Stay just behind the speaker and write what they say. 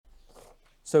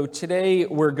So today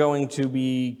we're going to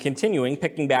be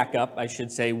picking back up, I should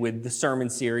say, with the sermon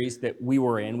series that we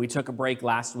were in. We took a break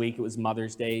last week. It was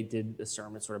Mother's Day, did the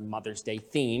sermon sort of Mother's Day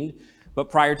themed.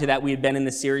 But prior to that, we had been in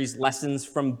the series Lessons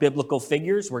from Biblical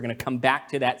Figures. We're going to come back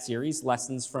to that series,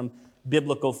 Lessons from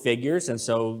Biblical Figures. And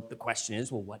so the question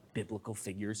is, well, what biblical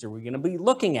figures are we going to be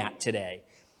looking at today?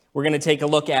 We're going to take a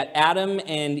look at Adam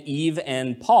and Eve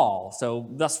and Paul. So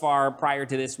thus far, prior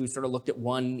to this, we've sort of looked at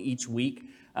one each week.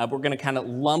 We're going to kind of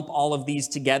lump all of these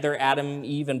together, Adam,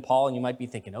 Eve, and Paul, and you might be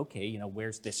thinking, okay,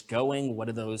 where's this going? What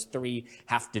do those three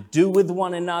have to do with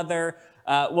one another?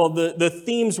 Well, the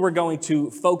themes we're going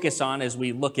to focus on as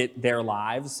we look at their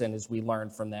lives and as we learn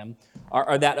from them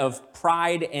are that of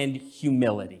pride and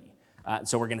humility.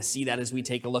 So we're going to see that as we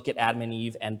take a look at Adam and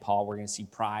Eve and Paul. We're going to see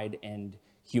pride and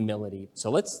humility.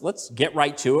 So let's get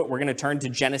right to it. We're going to turn to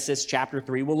Genesis chapter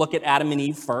 3. We'll look at Adam and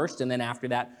Eve first, and then after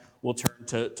that, we'll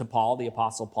turn to Paul, the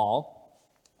Apostle Paul.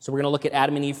 So we're going to look at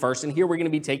Adam and Eve first, and here we're going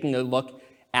to be taking a look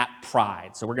at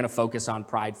pride. So we're going to focus on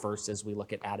pride first as we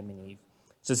look at Adam and Eve.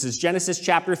 So this is Genesis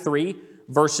chapter 3,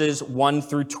 verses 1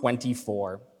 through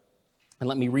 24. And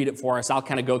let me read it for us. I'll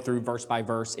kind of go through verse by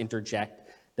verse,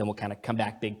 interject, then we'll kind of come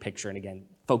back big picture and again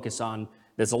focus on,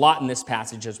 there's a lot in this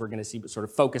passage as we're going to see, but sort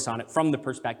of focus on it from the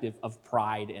perspective of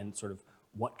pride and sort of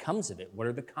what comes of it. What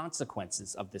are the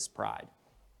consequences of this pride?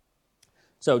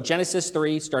 So Genesis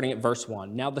 3, starting at verse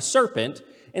 1. Now the serpent,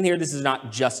 and here this is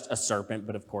not just a serpent,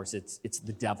 but of course it's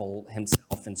the devil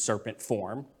himself in serpent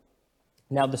form.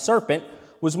 Now the serpent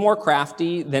was more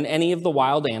crafty than any of the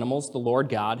wild animals the Lord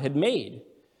God had made.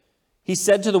 He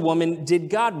said to the woman, "Did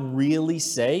God really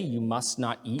say you must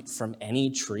not eat from any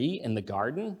tree in the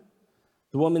garden?"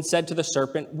 The woman said to the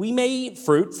serpent, "We may eat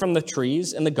fruit from the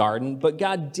trees in the garden, but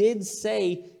God did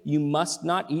say you must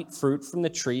not eat fruit from the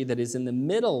tree that is in the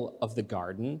middle of the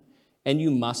garden, and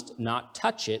you must not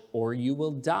touch it, or you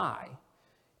will die."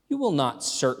 "You will not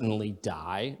certainly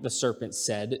die," the serpent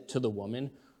said to the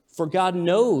woman, "for God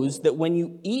knows that when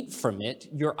you eat from it,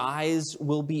 your eyes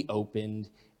will be opened,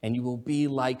 and you will be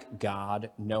like God,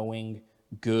 knowing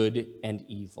good and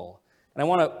evil." And I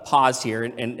want to pause here,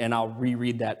 and I'll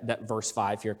reread that verse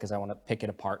 5 here because I want to pick it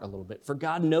apart a little bit. "For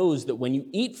God knows that when you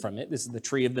eat from it," this is the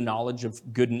tree of the knowledge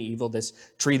of good and evil, this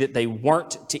tree that they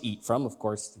weren't to eat from. Of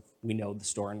course, we know the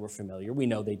story and we're familiar. We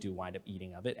know they do wind up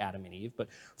eating of it, Adam and Eve. But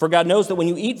 "For God knows that when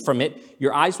you eat from it,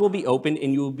 your eyes will be opened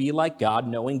and you will be like God,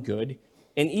 knowing good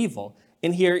and evil."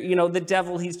 And here, the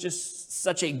devil, he's just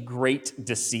such a great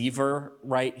deceiver,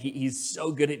 right? He's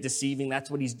so good at deceiving. That's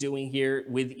what he's doing here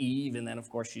with Eve. And then, of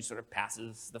course, she sort of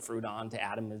passes the fruit on to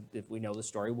Adam. If we know the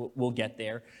story, we'll get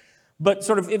there. But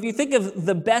sort of, if you think of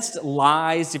the best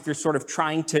lies, if you're sort of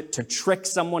trying to trick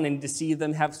someone and deceive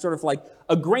them, have sort of like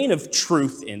a grain of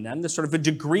truth in them. There's sort of a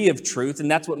degree of truth, and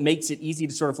that's what makes it easy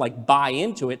to sort of like buy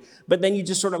into it. But then you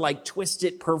just sort of like twist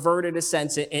it, pervert it a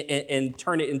sense, and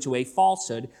turn it into a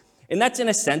falsehood. And that's, in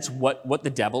a sense, what the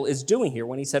devil is doing here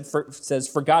when he says,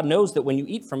 "For God knows that when you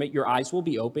eat from it, your eyes will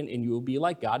be open and you will be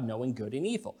like God, knowing good and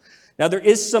evil." Now, there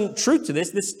is some truth to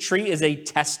this. This tree is a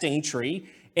testing tree.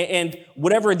 And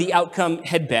whatever the outcome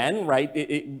had been, right,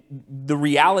 the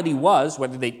reality was,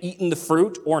 whether they'd eaten the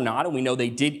fruit or not, and we know they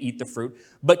did eat the fruit,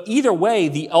 but either way,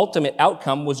 the ultimate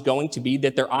outcome was going to be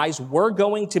that their eyes were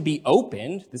going to be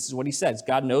opened. This is what he says.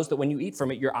 "God knows that when you eat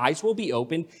from it, your eyes will be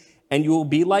opened, and you will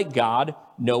be like God,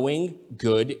 knowing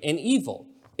good and evil."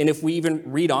 And if we even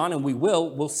read on, and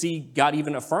we'll see God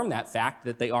even affirm that fact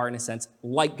that they are, in a sense,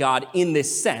 like God in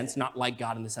this sense, not like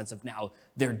God in the sense of now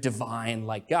they're divine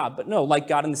like God, but no, like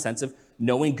God in the sense of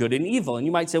knowing good and evil. And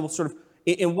you might say, well, sort of,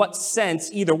 in what sense,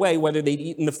 either way, whether they'd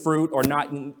eaten the fruit or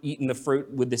not eaten the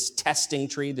fruit with this testing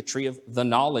tree, the tree of the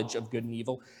knowledge of good and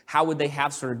evil, how would they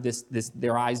have sort of this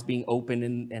their eyes being open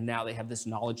and now they have this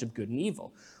knowledge of good and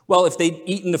evil? Well, if they'd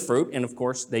eaten the fruit, and of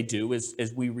course they do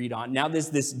as we read on, now there's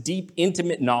this deep,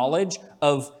 intimate knowledge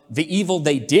of the evil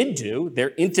they did do.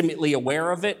 They're intimately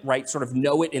aware of it, right? Sort of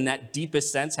know it in that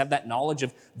deepest sense, have that knowledge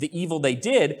of the evil they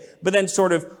did, but then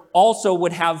sort of also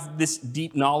would have this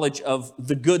deep knowledge of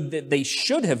the good that they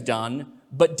should have done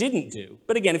but didn't do.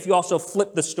 But again, if you also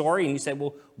flip the story and you say,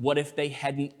 well, what if they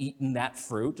hadn't eaten that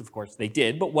fruit? Of course they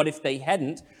did, but what if they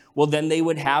hadn't? Well, then they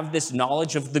would have this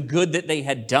knowledge of the good that they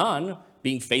had done,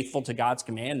 being faithful to God's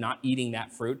command, not eating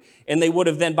that fruit. And they would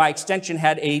have then, by extension,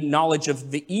 had a knowledge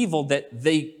of the evil that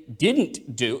they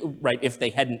didn't do, right, if they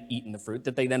hadn't eaten the fruit,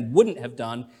 that they then wouldn't have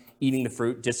done, eating the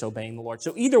fruit, disobeying the Lord.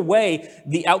 So either way,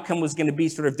 the outcome was going to be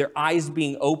sort of their eyes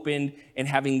being opened and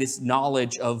having this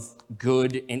knowledge of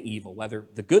good and evil, whether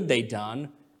the good they'd done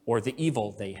or the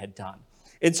evil they had done.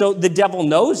 And so the devil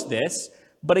knows this,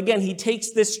 But again, he takes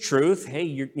this truth, hey,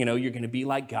 you're going to be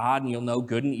like God and you'll know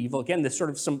good and evil. Again, there's sort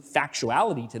of some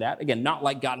factuality to that. Again, not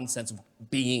like God in the sense of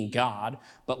being God,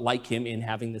 but like him in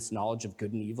having this knowledge of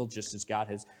good and evil, just as God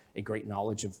has a great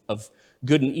knowledge of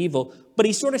good and evil. But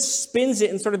he sort of spins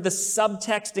it, and sort of the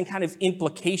subtext and kind of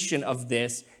implication of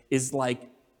this is like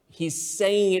he's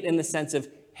saying it in the sense of,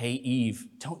 hey, Eve,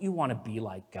 don't you want to be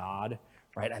like God?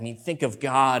 Right? I mean, think of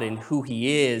God and who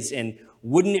he is, and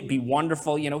wouldn't it be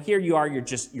wonderful? Here you are, you're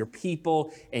just your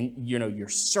people, and you're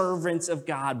servants of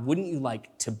God. Wouldn't you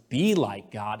like to be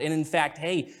like God? And in fact,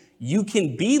 hey, you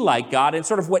can be like God. And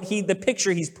sort of the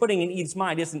picture he's putting in Eve's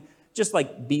mind isn't just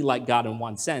like be like God in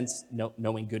one sense,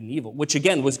 knowing good and evil, which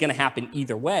again was going to happen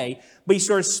either way. But he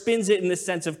sort of spins it in the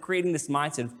sense of creating this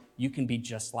mindset of you can be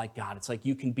just like God. It's like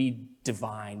you can be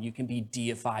divine, you can be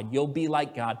deified, you'll be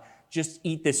like God. Just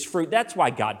eat this fruit. That's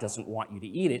why God doesn't want you to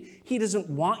eat it. He doesn't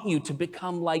want you to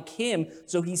become like him,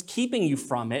 so he's keeping you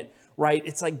from it, right?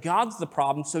 It's like God's the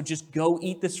problem, so just go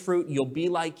eat this fruit. You'll be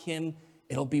like him.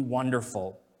 It'll be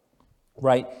wonderful,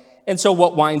 right? And so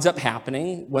what winds up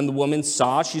happening when the woman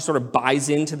saw, she sort of buys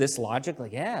into this logic,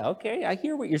 like, yeah, okay, I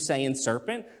hear what you're saying,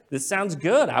 serpent. This sounds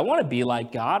good. I want to be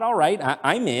like God. All right,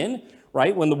 I'm in.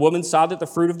 Right? When the woman saw that the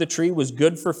fruit of the tree was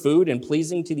good for food and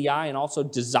pleasing to the eye and also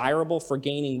desirable for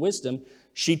gaining wisdom,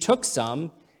 she took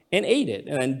some and ate it.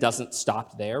 And then doesn't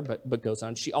stop there, but goes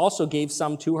on. She also gave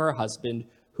some to her husband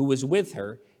who was with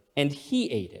her, and he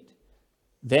ate it.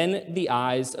 Then the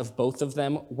eyes of both of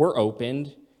them were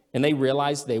opened, and they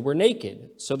realized they were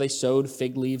naked. So they sewed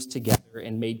fig leaves together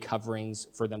and made coverings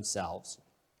for themselves.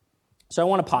 So I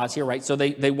want to pause here, right? So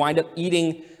they wind up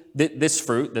eating this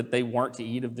fruit that they weren't to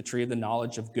eat, of the tree of the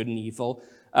knowledge of good and evil.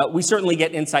 We certainly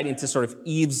get insight into sort of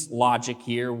Eve's logic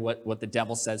here, what the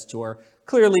devil says to her.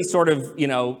 Clearly, sort of,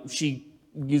 she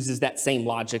uses that same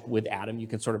logic with Adam. You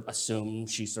can sort of assume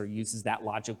she sort of uses that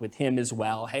logic with him as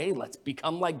well. Hey, let's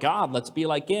become like God. Let's be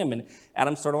like him. And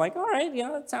Adam's sort of like, all right,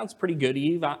 that sounds pretty good,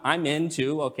 Eve. I'm in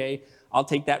too. Okay, I'll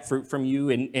take that fruit from you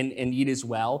and eat as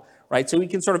well. Right? So we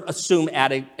can sort of assume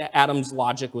Adam's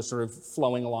logic was sort of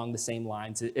flowing along the same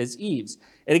lines as Eve's.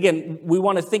 And again, we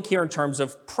want to think here in terms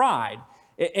of pride.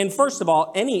 And first of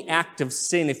all, any act of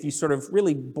sin, if you sort of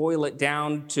really boil it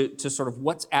down to sort of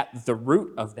what's at the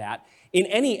root of that, in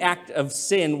any act of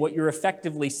sin, what you're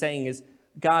effectively saying is,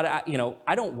 God,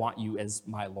 I don't want you as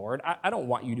my Lord. I don't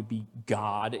want you to be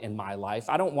God in my life.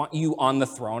 I don't want you on the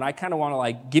throne. I kind of want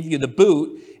to give you the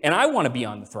boot, and I want to be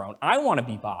on the throne. I want to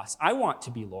be boss. I want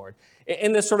to be Lord.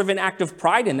 And there's sort of an act of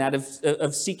pride in that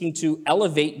of seeking to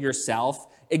elevate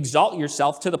yourself, exalt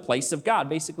yourself to the place of God.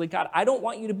 Basically, God, I don't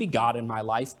want you to be God in my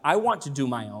life. I want to do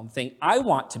my own thing. I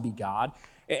want to be God.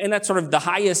 And that's sort of the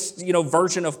highest,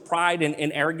 version of pride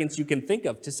and arrogance you can think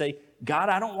of, to say, God,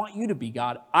 I don't want you to be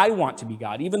God. I want to be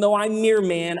God. Even though I'm mere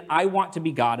man, I want to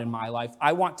be God in my life.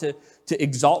 I want to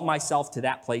exalt myself to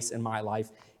that place in my life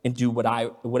and do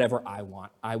whatever I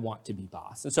want. I want to be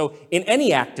boss. And so in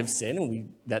any act of sin,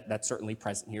 and that's certainly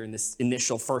present here in this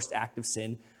initial first act of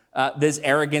sin, there's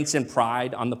arrogance and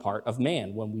pride on the part of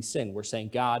man. When we sin, we're saying,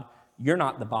 God, you're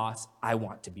not the boss. I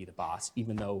want to be the boss,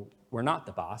 even though we're not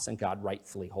the boss, and God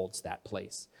rightfully holds that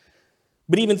place.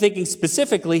 But even thinking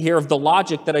specifically here of the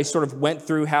logic that I sort of went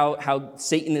through, how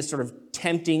Satan is sort of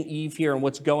tempting Eve here and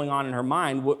what's going on in her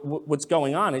mind, what's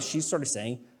going on is she's sort of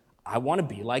saying, I want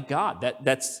to be like God.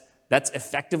 That's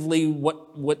effectively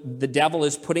what the devil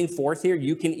is putting forth here.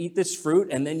 You can eat this fruit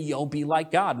and then you'll be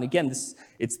like God. And again,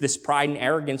 it's this pride and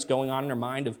arrogance going on in her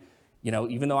mind of,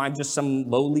 even though I'm just some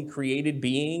lowly created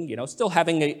being, still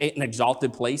having an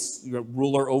exalted place,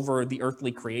 ruler over the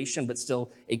earthly creation, but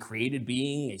still a created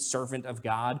being, a servant of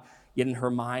God, yet in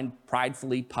her mind,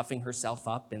 pridefully puffing herself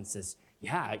up and says,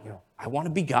 yeah, I want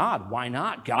to be God. Why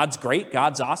not? God's great.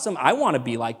 God's awesome. I want to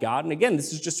be like God. And again,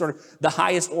 this is just sort of the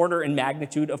highest order and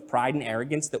magnitude of pride and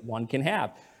arrogance that one can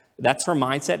have. That's her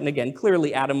mindset. And again,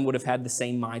 clearly Adam would have had the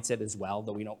same mindset as well,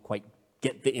 though we don't quite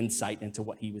get the insight into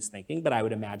what he was thinking, but I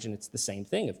would imagine it's the same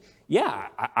thing of, yeah,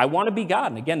 I want to be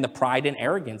God. And again, the pride and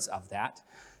arrogance of that.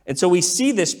 And so we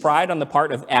see this pride on the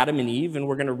part of Adam and Eve, and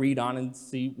we're going to read on and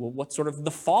see, well, what's sort of the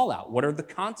fallout? What are the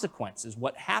consequences?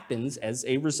 What happens as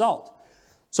a result?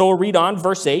 So we'll read on,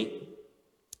 verse 8.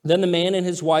 Then the man and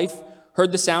his wife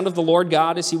heard the sound of the Lord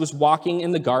God as he was walking in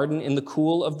the garden in the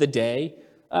cool of the day.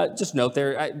 Just note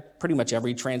there, pretty much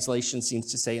every translation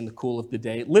seems to say in the cool of the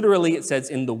day. Literally, it says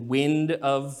in the wind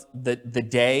of the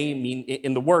day.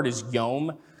 In the word is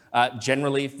yom.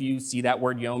 Generally, if you see that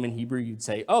word yom in Hebrew, you'd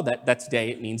say, oh, that's day.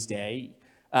 It means day.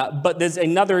 But there's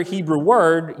another Hebrew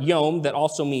word, yom, that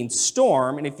also means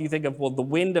storm. And if you think of, well, the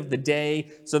wind of the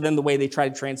day, so then the way they try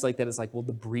to translate that is like, well,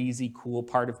 the breezy, cool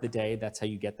part of the day. That's how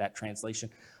you get that translation.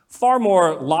 Far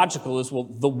more logical is, well,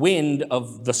 the wind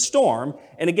of the storm.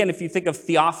 And again, if you think of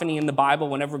theophany in the Bible,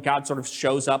 whenever God sort of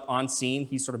shows up on scene,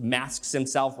 he sort of masks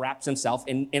himself, wraps himself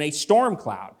in a storm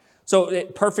cloud. So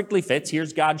it perfectly fits.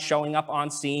 Here's God showing up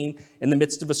on scene in the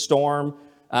midst of a storm.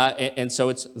 And so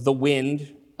it's the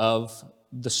wind of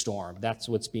the storm. That's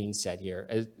what's being said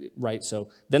here, right? So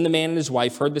then the man and his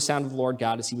wife heard the sound of the Lord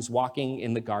God as he was walking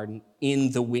in the garden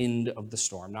in the wind of the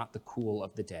storm, not the cool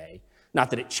of the day. Not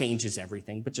that it changes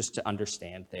everything, but just to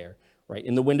understand there, right?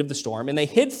 In the wind of the storm. And they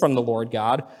hid from the Lord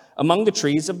God among the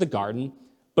trees of the garden.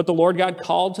 But the Lord God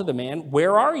called to the man,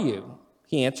 "Where are you?"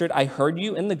 He answered, "I heard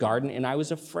you in the garden, and I was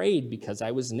afraid because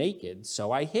I was naked,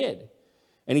 so I hid."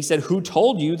 And he said, "Who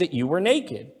told you that you were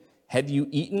naked? Have you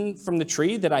eaten from the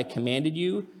tree that I commanded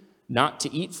you not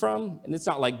to eat from?" And it's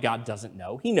not like God doesn't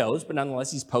know. He knows, but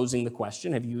nonetheless, he's posing the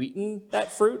question, have you eaten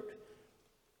that fruit?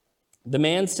 The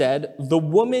man said, "The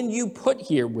woman you put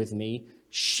here with me,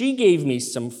 she gave me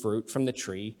some fruit from the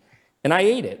tree, and I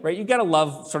ate it," right? You got to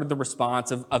love sort of the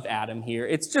response of Adam here.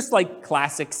 It's just like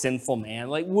classic sinful man.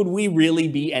 Like, would we really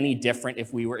be any different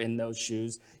if we were in those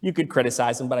shoes? You could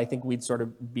criticize him, but I think we'd sort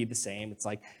of be the same. It's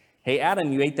like, hey,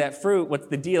 Adam, you ate that fruit. What's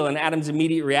the deal? And Adam's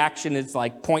immediate reaction is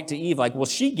like, point to Eve, like, well,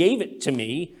 she gave it to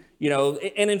me,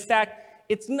 and in fact,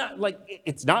 it's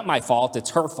not my fault, it's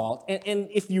her fault. And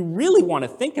if you really want to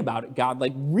think about it, God,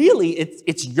 like, really,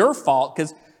 it's your fault,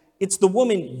 because it's the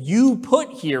woman you put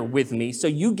here with me. So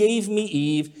you gave me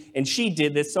Eve, and she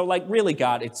did this. So, like, really,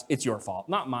 God, it's your fault,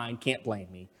 not mine. Can't blame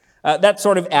me. That's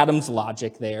sort of Adam's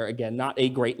logic there. Again, not a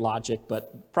great logic,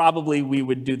 but probably we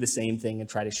would do the same thing and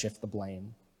try to shift the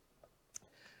blame.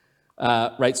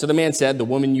 Right, so the man said, "The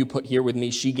woman you put here with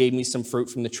me, she gave me some fruit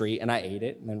from the tree, and I ate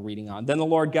it." And then reading on. Then the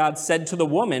Lord God said to the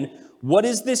woman, "What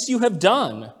is this you have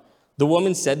done?" The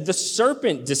woman said, "The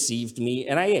serpent deceived me,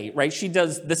 and I ate." Right, she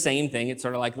does the same thing. It's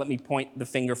sort of like, let me point the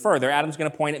finger further. Adam's going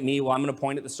to point at me. Well, I'm going to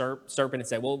point at the serpent and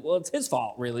say, well, it's his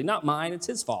fault, really. Not mine, it's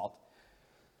his fault.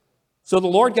 So the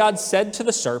Lord God said to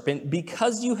the serpent,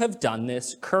 "Because you have done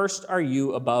this, cursed are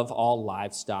you above all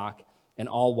livestock and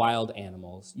all wild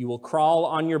animals. You will crawl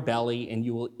on your belly, and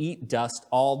you will eat dust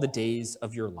all the days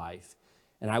of your life.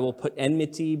 And I will put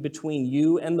enmity between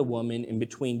you and the woman, and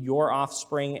between your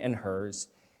offspring and hers.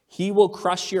 He will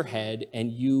crush your head,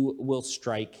 and you will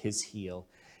strike his heel."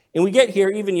 And we get here,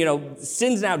 even,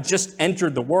 sin's now just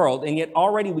entered the world, and yet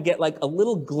already we get like a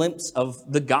little glimpse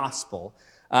of the gospel.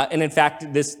 And in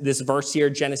fact, this verse here,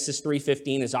 Genesis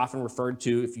 3:15, is often referred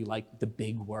to, if you like the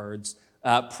big words,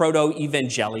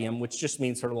 proto-evangelium, which just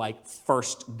means sort of like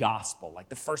first gospel, like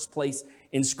the first place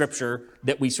in Scripture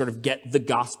that we sort of get the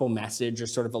gospel message or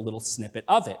sort of a little snippet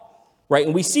of it, right?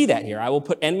 And we see that here. "I will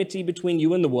put enmity between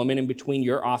you and the woman, and between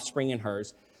your offspring and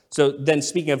hers." So then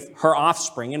speaking of her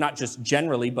offspring, and not just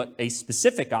generally, but a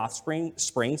specific offspring,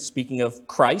 speaking of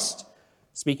Christ,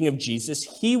 speaking of Jesus,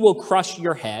 "He will crush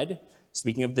your head,"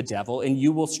 speaking of the devil, "and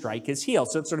you will strike his heel."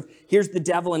 So it's sort of, here's the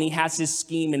devil, and he has his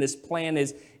scheme, and his plan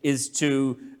is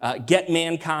to get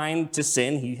mankind to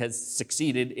sin. He has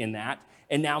succeeded in that.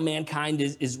 And now mankind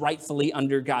is rightfully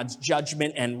under God's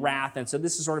judgment and wrath. And so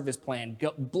this is sort of his plan.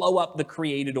 Blow up the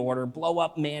created order, blow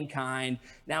up mankind.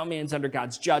 Now man's under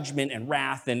God's judgment and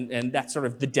wrath, and that's sort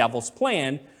of the devil's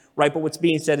plan, right? But what's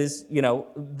being said is,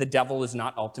 the devil is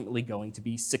not ultimately going to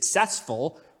be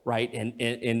successful, right,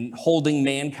 in holding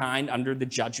mankind under the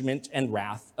judgment and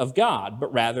wrath of God,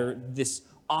 but rather this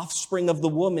offspring of the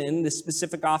woman, this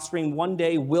specific offspring, one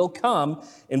day will come,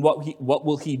 and what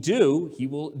will he do? He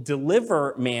will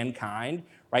deliver mankind,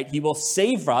 right? He will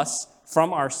save us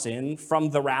from our sin, from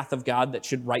the wrath of God that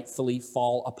should rightfully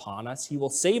fall upon us. He will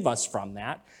save us from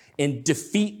that and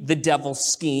defeat the devil's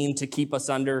scheme to keep us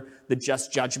under the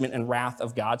just judgment and wrath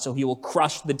of God. So he will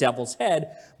crush the devil's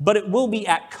head, but it will be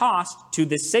at cost to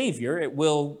the Savior. It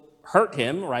will hurt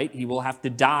him, right? He will have to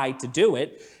die to do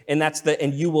it.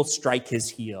 And you will strike his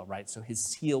heel, right? So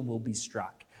his heel will be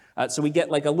struck. So we get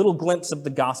like a little glimpse of the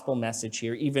gospel message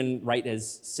here, even right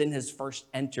as sin has first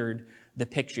entered the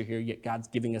picture here, yet God's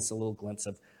giving us a little glimpse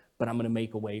of, but I'm going to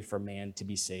make a way for man to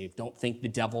be saved. Don't think the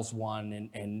devil's won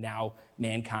and now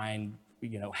mankind,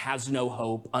 has no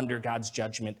hope under God's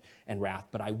judgment and wrath,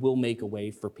 but I will make a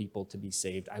way for people to be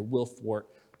saved. I will thwart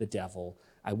the devil.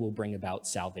 I will bring about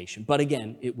salvation. But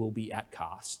again, it will be at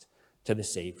cost to the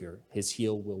Savior. His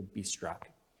heel will be struck.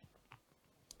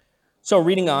 So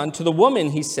reading on, to the woman,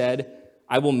 he said,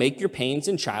 "I will make your pains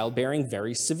in childbearing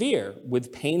very severe.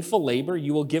 With painful labor,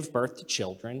 you will give birth to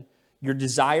children. Your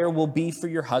desire will be for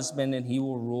your husband, and he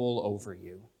will rule over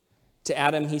you." To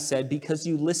Adam he said, "Because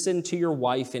you listened to your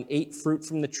wife and ate fruit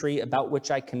from the tree about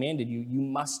which I commanded you, you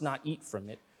must not eat from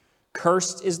it.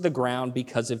 Cursed is the ground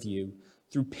because of you.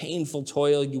 Through painful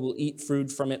toil you will eat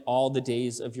fruit from it all the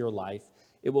days of your life.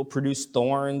 It will produce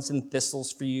thorns and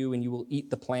thistles for you, and you will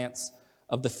eat the plants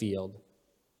of the field.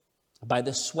 By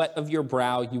the sweat of your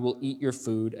brow you will eat your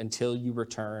food until you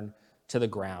return to the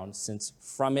ground, since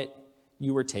from it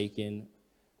you were taken.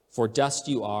 For dust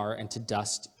you are, and to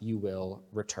dust you will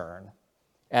return."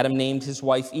 Adam named his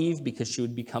wife Eve because she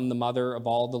would become the mother of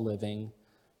all the living.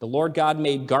 The Lord God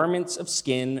made garments of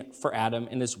skin for Adam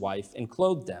and his wife and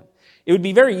clothed them. It would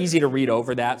be very easy to read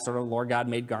over that, sort of Lord God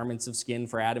made garments of skin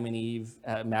for Adam and Eve,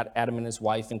 Adam and his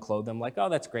wife, and clothed them, like, oh,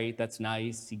 that's great, that's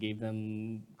nice. He gave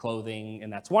them clothing,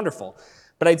 and that's wonderful.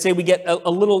 But I'd say we get a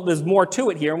little, there's more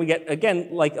to it here, and we get, again,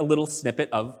 like a little snippet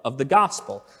of the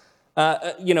gospel.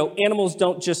 Animals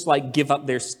don't just like give up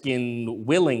their skin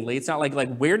willingly. It's not like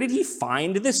where did he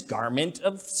find this garment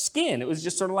of skin? It was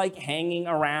just sort of like hanging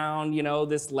around,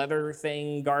 this leather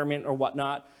thing, garment or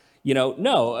whatnot.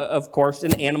 No, of course,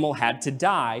 an animal had to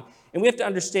die. And we have to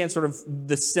understand sort of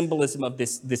the symbolism of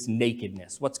this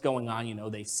nakedness. What's going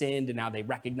on? They sinned and now they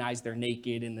recognize they're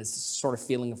naked, and this sort of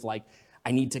feeling of like,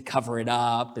 I need to cover it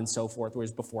up and so forth.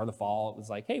 Whereas before the fall, it was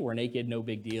like, hey, we're naked, no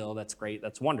big deal. That's great.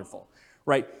 That's wonderful.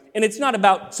 Right? And it's not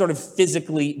about sort of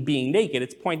physically being naked.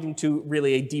 It's pointing to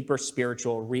really a deeper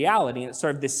spiritual reality. And it's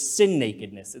sort of this sin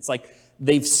nakedness. It's like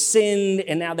they've sinned,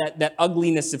 and now that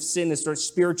ugliness of sin is sort of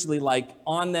spiritually like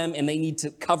on them, and they need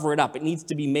to cover it up. It needs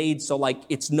to be made so like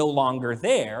it's no longer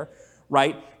there,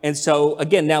 right? And so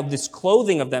again, now this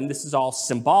clothing of them, this is all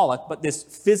symbolic, but this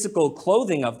physical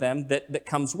clothing of them that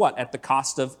comes what? At the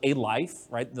cost of a life,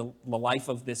 right? The life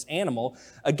of this animal,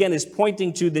 again, is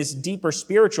pointing to this deeper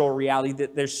spiritual reality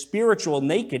that their spiritual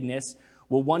nakedness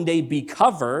will one day be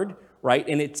covered, right?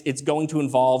 And it's going to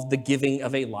involve the giving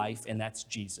of a life, and that's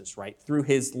Jesus, right? Through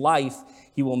his life,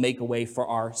 he will make a way for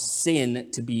our sin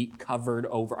to be covered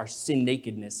over, our sin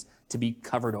nakedness to be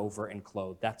covered over and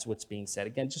clothed. That's what's being said.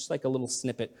 Again, just like a little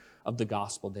snippet of the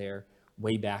gospel there,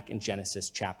 way back in Genesis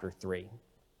chapter 3.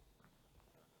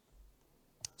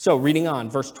 So reading on,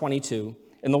 verse 22,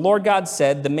 "And the Lord God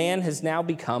said, the man has now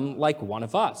become like one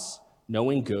of us,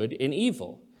 knowing good and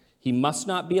evil. He must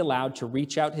not be allowed to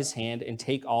reach out his hand and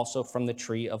take also from the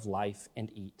tree of life and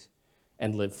eat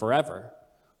and live forever.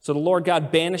 So the Lord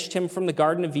God banished him from the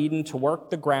Garden of Eden to work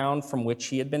the ground from which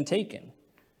he had been taken.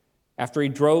 After he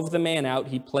drove the man out,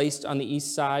 he placed on the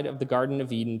east side of the Garden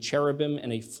of Eden cherubim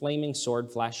and a flaming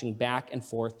sword flashing back and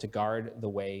forth to guard the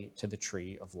way to the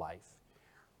tree of life."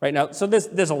 Right now, so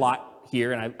there's a lot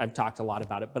here, and I've talked a lot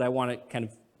about it, but I want to kind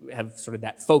of have sort of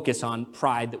that focus on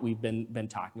pride that we've been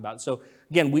talking about. So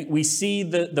again, we see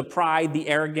the pride, the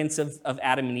arrogance of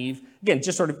Adam and Eve. Again,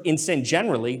 just sort of in sin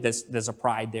generally, there's a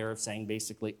pride there of saying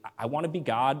basically, I want to be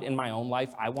God in my own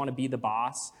life. I want to be the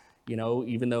boss.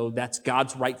 Even though that's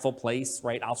God's rightful place,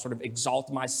 right? I'll sort of exalt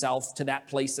myself to that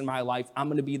place in my life. I'm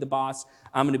going to be the boss.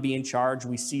 I'm going to be in charge.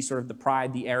 We see sort of the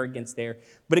pride, the arrogance there.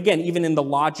 But again, even in the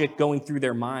logic going through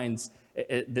their minds,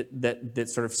 that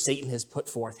sort of Satan has put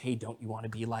forth, hey, don't you want to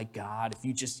be like God? If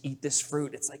you just eat this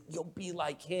fruit, it's like you'll be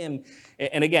like him.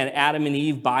 And again, Adam and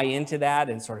Eve buy into that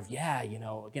and sort of,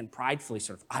 again, pridefully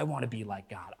sort of, I want to be like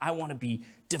God. I want to be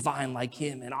divine like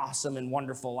him and awesome and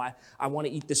wonderful. I want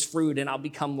to eat this fruit and I'll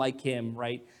become like him,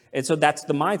 right? And so that's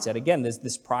the mindset. Again, there's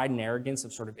this pride and arrogance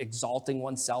of sort of exalting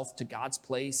oneself to God's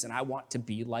place, and I want to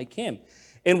be like him.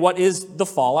 And what is the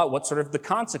fallout? What's sort of the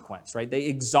consequence, right? They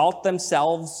exalt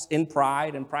themselves in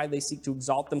pride, and pride they seek to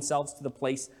exalt themselves to the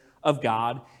place of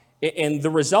God. And the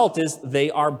result is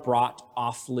they are brought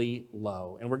awfully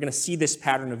low. And we're going to see this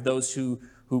pattern of those who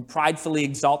pridefully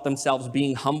exalt themselves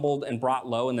being humbled and brought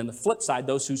low. And then the flip side,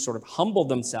 those who sort of humble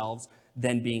themselves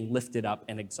then being lifted up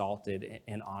and exalted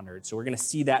and honored. So we're going to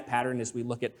see that pattern as we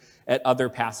look at other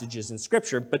passages in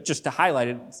Scripture. But just to highlight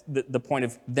it, the point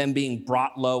of them being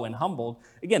brought low and humbled,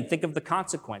 again, think of the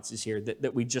consequences here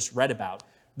that we just read about.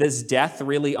 There's death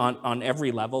really on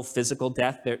every level, physical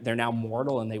death. They're now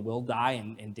mortal and they will die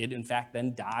and did in fact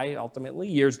then die ultimately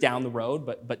years down the road,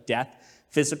 but death,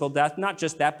 physical death, not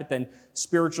just that, but then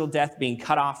spiritual death, being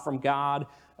cut off from God,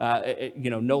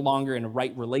 no longer in a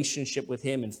right relationship with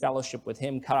him and fellowship with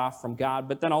him, cut off from God,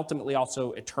 but then ultimately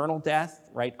also eternal death,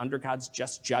 right, under God's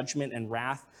just judgment and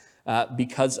wrath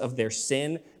because of their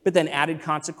sin, but then added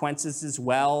consequences as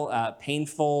well,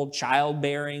 painful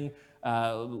childbearing,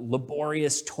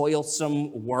 laborious,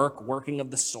 toilsome working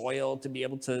of the soil to be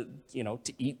able to,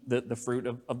 to eat the fruit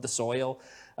of the soil.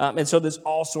 And so there's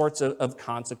all sorts of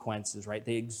consequences, right?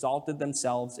 They exalted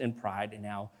themselves in pride, and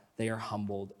now they are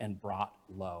humbled and brought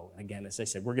low. And again, as I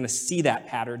said, we're going to see that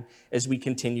pattern as we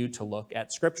continue to look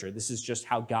at Scripture. This is just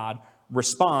how God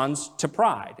responds to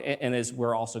pride. And as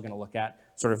we're also going to look at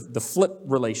sort of the flip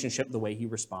relationship, the way he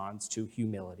responds to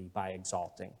humility by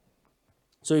exalting.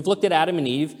 So we've looked at Adam and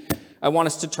Eve. I want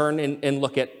us to turn and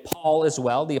look at Paul as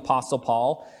well, the Apostle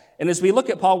Paul. And as we look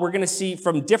at Paul, we're going to see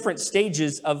from different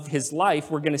stages of his life,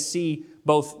 we're going to see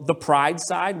both the pride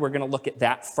side. We're going to look at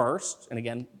that first. And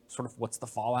again, sort of what's the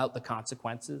fallout, the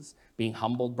consequences, being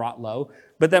humbled, brought low.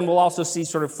 But then we'll also see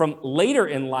sort of from later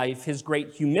in life, his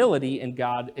great humility and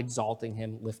God exalting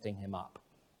him, lifting him up.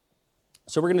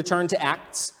 So we're going to turn to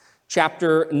Acts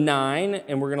chapter 9,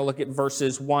 and we're going to look at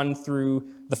verses 1 through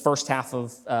the first half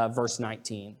of verse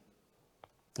 19.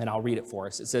 And I'll read it for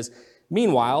us. It says,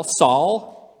 "Meanwhile,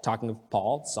 Saul," talking of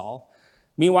Paul,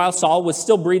 "Meanwhile, Saul was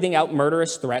still breathing out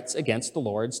murderous threats against the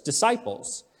Lord's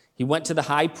disciples. He went to the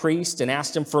high priest and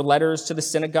asked him for letters to the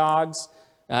synagogues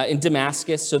in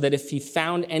Damascus, so that if he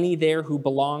found any there who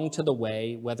belonged to the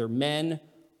way, whether men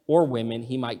or women,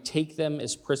 he might take them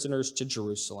as prisoners to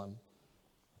Jerusalem.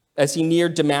 As he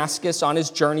neared Damascus on his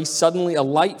journey, suddenly a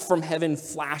light from heaven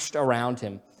flashed around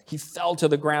him. He fell to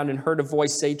the ground and heard a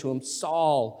voice say to him,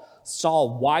 'Saul,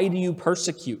 Saul, why do you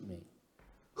persecute me?'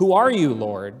 'Who are you,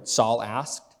 Lord?' Saul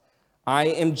asked. 'I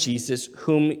am Jesus,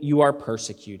 whom you are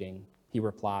persecuting,' he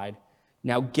replied.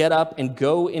 'Now get up and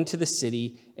go into the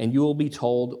city, and you will be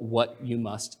told what you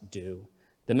must do.'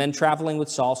 The men traveling with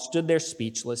Saul stood there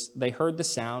speechless. They heard the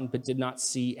sound, but did not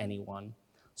see anyone.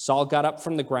 Saul got up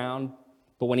from the ground,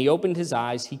 but when he opened his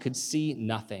eyes, he could see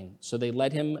nothing. So they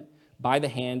led him by the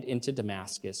hand into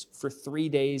Damascus. For 3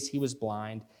 days he was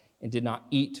blind and did not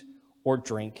eat or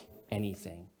drink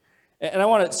anything." And I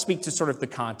want to speak to sort of the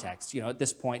context. At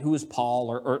this point, who was Paul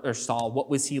or Saul? What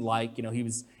was he like? He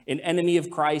was an enemy of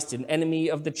Christ, an enemy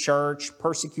of the church,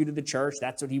 persecuted the church.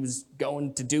 That's what he was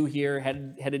going to do here,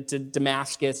 headed to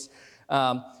Damascus.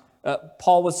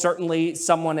 Paul was certainly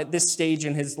someone at this stage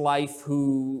in his life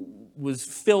who was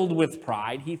filled with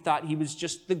pride. He thought he was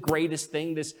just the greatest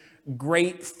thing, this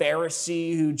great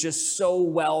Pharisee who just so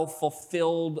well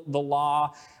fulfilled the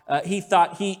law. He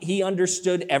thought he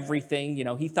understood everything.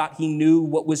 He thought he knew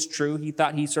what was true. He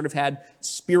thought he sort of had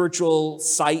spiritual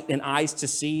sight and eyes to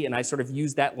see. And I sort of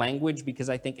use that language because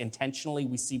I think intentionally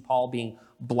we see Paul being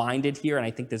blinded here. And I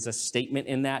think there's a statement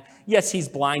in that. Yes, he's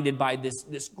blinded by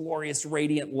this glorious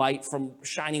radiant light from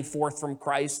shining forth from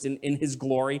Christ in his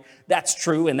glory. That's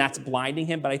true, and that's blinding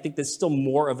him. But I think there's still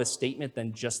more of a statement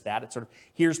than just that. It's sort of,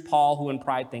 here's Paul who in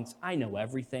pride thinks, I know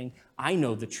everything. I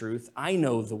know the truth. I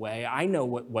know the way. I know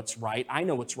what's right. I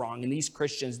know what's wrong. And these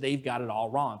Christians, they've got it all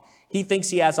wrong. He thinks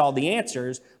he has all the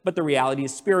answers, but the reality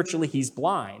is spiritually he's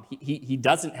blind. He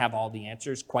doesn't have all the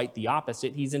answers, quite the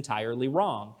opposite. He's entirely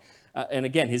wrong. And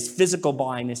again, his physical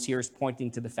blindness here is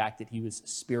pointing to the fact that he was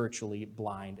spiritually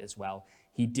blind as well.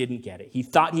 He didn't get it. He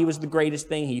thought he was the greatest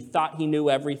thing. He thought he knew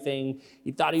everything.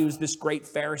 He thought he was this great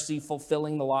Pharisee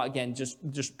fulfilling the law. Again,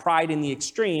 just pride in the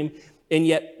extreme. And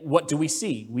yet, what do we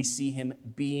see? We see him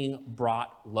being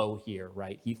brought low here,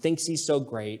 right? He thinks he's so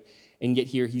great, and yet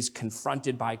here he's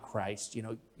confronted by Christ.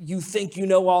 You think you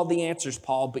know all the answers,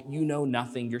 Paul, but you know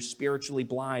nothing. You're spiritually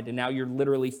blind, and now you're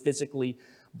literally physically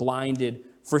blinded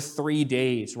for 3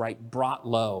 days, right? Brought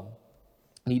low.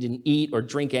 And he didn't eat or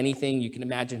drink anything. You can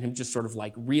imagine him just sort of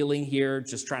like reeling here,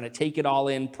 just trying to take it all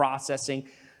in, processing.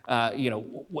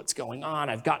 What's going on?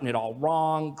 I've gotten it all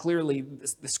wrong. Clearly,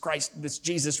 this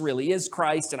Jesus really is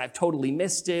Christ, and I've totally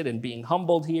missed it, and being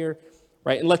humbled here,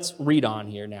 right? And let's read on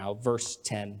here now, verse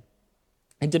 10.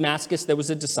 In Damascus, there was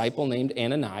a disciple named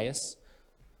Ananias.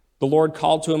 The Lord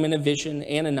called to him in a vision,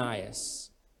 "Ananias."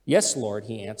 "Yes, Lord,"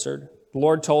 he answered. The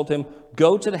Lord told him,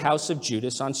 "Go to the house of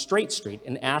Judas on Straight Street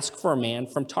and ask for a man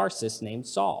from Tarsus named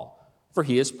Saul, for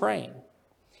he is praying.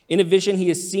 In a vision, he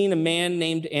has seen a man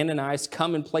named Ananias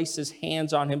come and place his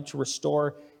hands on him to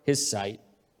restore his sight."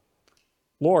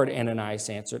 "Lord," Ananias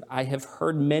answered, "I have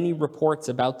heard many reports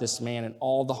about this man and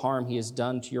all the harm he has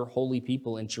done to your holy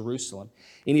people in Jerusalem.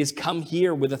 And he has come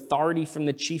here with authority from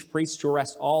the chief priests to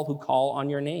arrest all who call on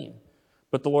your name."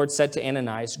 But the Lord said to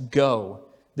Ananias, "Go.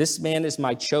 This man is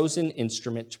my chosen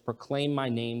instrument to proclaim my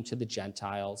name to the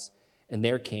Gentiles and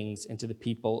their kings and to the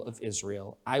people of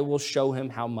Israel. I will show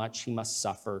him how much he must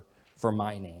suffer for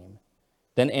my name."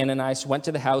 Then Ananias went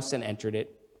to the house and entered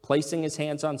it. Placing his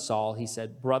hands on Saul, he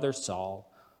said, "Brother Saul,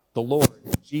 the Lord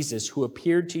Jesus, who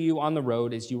appeared to you on the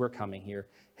road as you were coming here,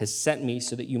 has sent me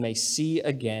so that you may see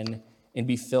again and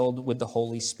be filled with the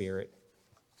Holy Spirit.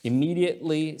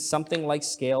 Immediately, something like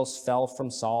scales fell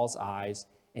from Saul's eyes,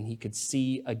 and he could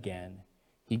see again.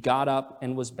 He got up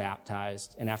and was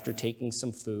baptized, and after taking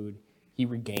some food, he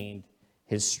regained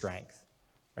his strength.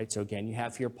 Right? So again, you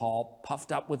have here Paul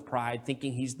puffed up with pride,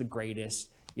 thinking he's the greatest,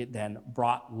 yet then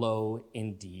brought low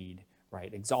indeed,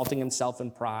 right? Exalting himself in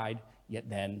pride, yet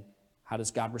then how does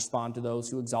God respond to those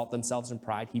who exalt themselves in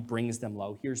pride? He brings them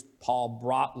low. Here's Paul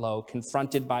brought low,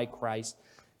 confronted by Christ,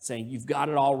 saying, you've got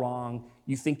it all wrong.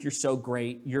 You think you're so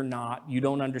great. You're not. You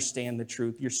don't understand the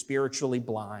truth. You're spiritually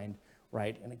blind,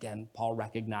 right? And again, Paul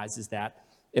recognizes that.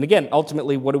 And again,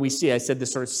 ultimately, what do we see? I said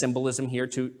this sort of symbolism here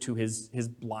to his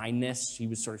blindness. He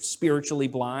was sort of spiritually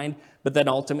blind, but then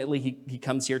ultimately he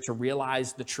comes here to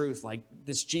realize the truth. Like,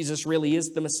 this Jesus really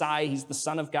is the Messiah. He's the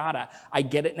Son of God. I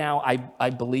get it now. I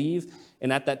believe.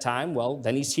 And at that time, well,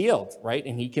 then he's healed, right?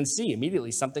 And he can see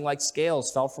immediately. Something like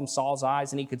scales fell from Saul's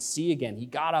eyes, and he could see again. He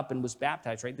got up and was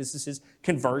baptized, right? This is his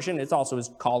conversion. It's also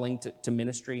his calling to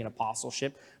ministry and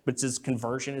apostleship, but it's his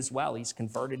conversion as well. He's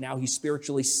converted now. He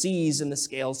spiritually sees, and the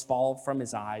scales fall from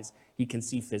his eyes. He can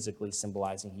see physically,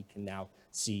 symbolizing he can now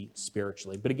see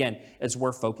spiritually. But again, as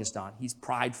we're focused on, he's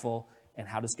prideful, and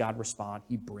how does God respond?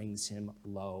 He brings him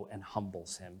low and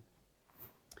humbles him.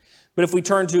 But if we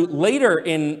turn to later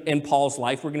in Paul's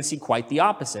life, we're going to see quite the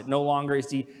opposite. No longer is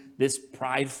he this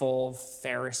prideful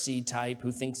Pharisee type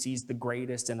who thinks he's the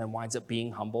greatest and then winds up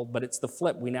being humbled, but it's the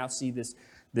flip. We now see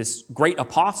this great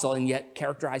apostle, and yet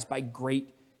characterized by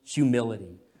great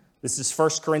humility. This is 1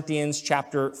 Corinthians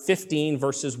chapter 15,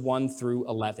 verses 1 through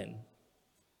 11.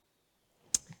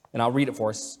 And I'll read it for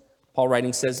us. Paul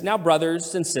writing says, "Now,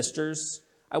 brothers and sisters,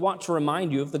 I want to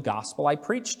remind you of the gospel I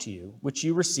preached to you, which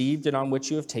you received and on which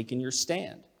you have taken your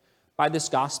stand. By this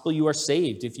gospel you are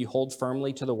saved if you hold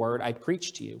firmly to the word I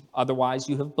preached to you. Otherwise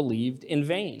you have believed in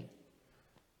vain.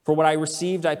 For what I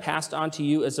received I passed on to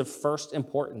you as of first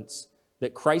importance,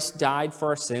 that Christ died for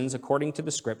our sins according to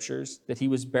the Scriptures, that he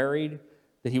was buried,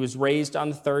 that he was raised on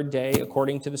the third day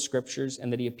according to the Scriptures,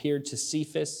 and that he appeared to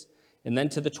Cephas and then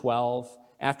to the 12.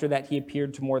 After that, he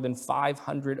appeared to more than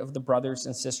 500 of the brothers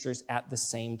and sisters at the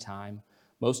same time,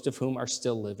 most of whom are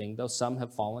still living, though some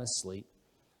have fallen asleep.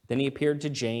 Then he appeared to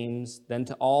James, then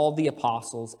to all the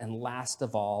apostles, and last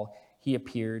of all, he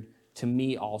appeared to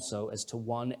me also as to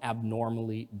one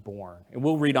abnormally born." And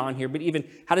we'll read on here, but even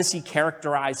how does he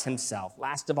characterize himself?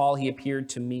 Last of all, he appeared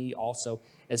to me also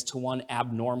as to one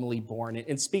abnormally born.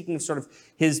 And speaking of sort of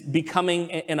his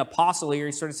becoming an apostle here,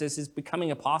 he sort of says his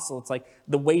becoming apostle, it's like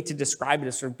the way to describe it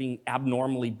is sort of being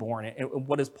abnormally born. And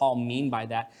what does Paul mean by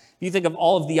that? If you think of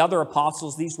all of the other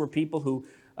apostles, these were people who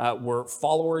were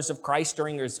followers of Christ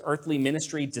during his earthly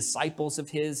ministry, disciples of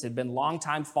his, had been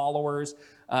longtime followers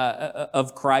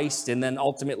of Christ, and then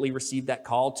ultimately received that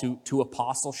call to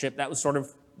apostleship. That was sort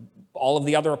of all of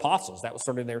the other apostles. That was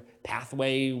sort of their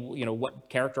pathway, what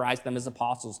characterized them as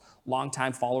apostles.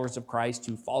 Longtime followers of Christ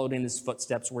who followed in his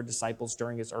footsteps, were disciples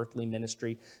during his earthly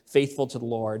ministry, faithful to the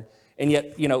Lord. And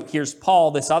yet, here's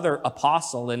Paul, this other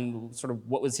apostle, and sort of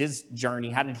what was his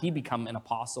journey? How did he become an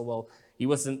apostle? Well, he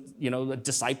wasn't, a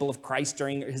disciple of Christ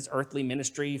during his earthly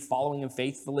ministry, following him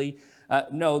faithfully.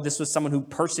 No, this was someone who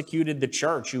persecuted the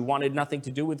church, who wanted nothing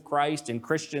to do with Christ, and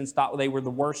Christians thought they were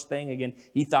the worst thing. Again,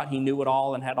 he thought he knew it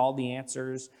all and had all the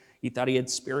answers. He thought he had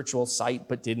spiritual sight,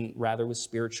 but didn't, rather was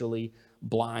spiritually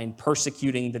blind,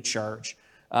 persecuting the church.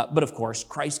 But of course,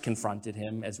 Christ confronted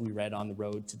him, as we read on the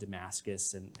road to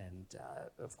Damascus, and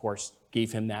of course,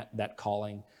 gave him that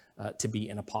calling to be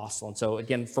an apostle. And so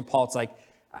again, for Paul, it's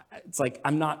like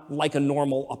I'm not like a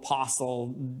normal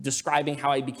apostle. Describing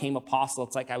how I became apostle,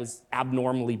 it's like I was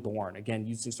abnormally born. Again,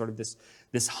 using sort of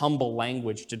this humble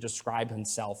language to describe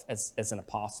himself as an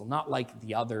apostle, not like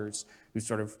the others who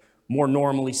sort of more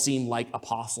normally seem like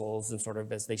apostles and sort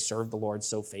of as they serve the Lord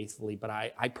so faithfully. But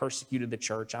I persecuted the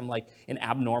church. I'm like an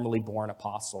abnormally born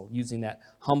apostle, using that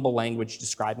humble language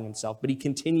describing himself. But he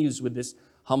continues with this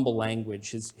humble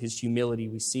language, his humility.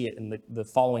 We see it in the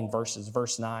following verses.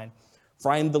 Verse 9,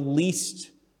 "For I am the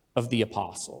least of the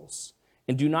apostles,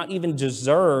 and do not even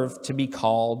deserve to be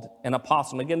called an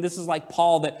apostle." And again, this is like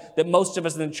Paul that most of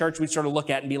us in the church, we sort of look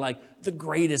at and be like, the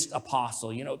greatest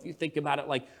apostle. If you think about it,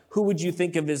 like, who would you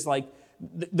think of as like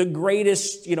the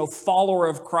greatest, follower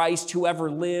of Christ who ever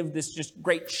lived, this just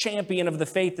great champion of the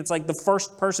faith? It's like the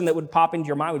first person that would pop into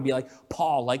your mind would be like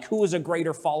Paul. Like, who was a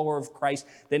greater follower of Christ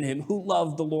than him? Who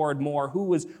loved the Lord more? Who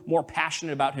was more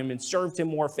passionate about him and served him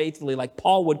more faithfully? Like,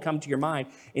 Paul would come to your mind,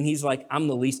 and he's like, I'm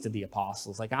the least of the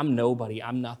apostles. Like, I'm nobody.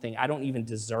 I'm nothing. I don't even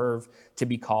deserve to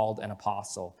be called an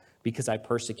apostle because I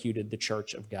persecuted the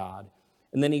church of God.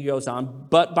 And then he goes on,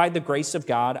 "But by the grace of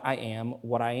God, I am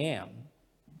what I am."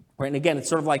 right? And again, it's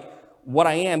sort of like what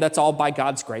I am, that's all by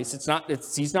God's grace.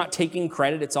 He's not taking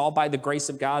credit. It's all by the grace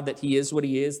of God that he is what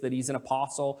he is, that he's an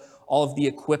apostle, all of the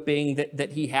equipping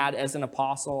that he had as an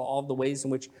apostle, all of the ways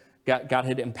in which God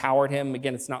had empowered him.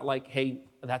 Again, it's not like, hey,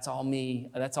 that's all me,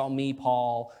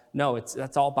 Paul. No,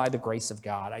 that's all by the grace of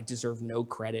God. I deserve no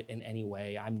credit in any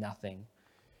way. I'm nothing.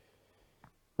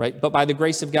 Right? But by the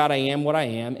grace of God, I am what I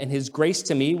am, and his grace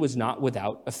to me was not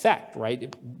without effect, right?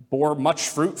 It bore much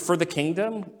fruit for the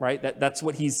kingdom, right? That's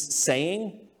what he's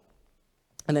saying.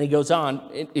 And then he goes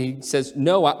on, he says,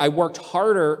 no, I worked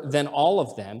harder than all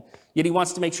of them. Yet he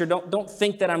wants to make sure, don't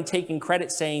think that I'm taking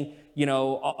credit saying,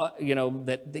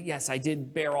 that yes, I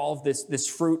did bear all of this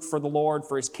fruit for the Lord,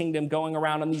 for his kingdom, going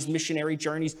around on these missionary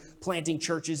journeys, planting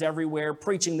churches everywhere,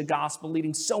 preaching the gospel,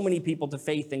 leading so many people to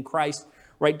faith in Christ.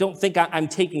 Right? Don't think I'm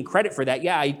taking credit for that.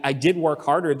 Yeah, I did work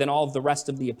harder than all of the rest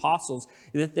of the apostles.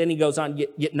 Then he goes on,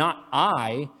 yet not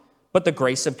I, but the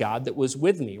grace of God that was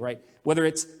with me, right? Whether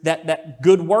it's that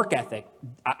good work ethic,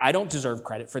 I don't deserve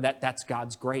credit for that. That's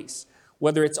God's grace.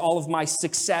 Whether it's all of my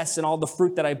success and all the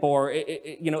fruit that I bore,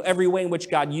 every way in which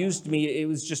God used me, it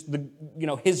was just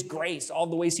his grace, all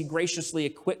the ways he graciously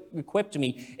equipped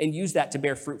me and used that to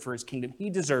bear fruit for his kingdom.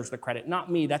 He deserves the credit,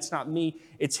 not me. That's not me.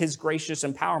 It's his gracious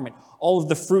empowerment. All of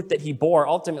the fruit that he bore,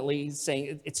 ultimately, he's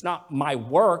saying it's not my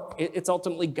work. It's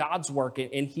ultimately God's work,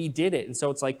 and he did it. And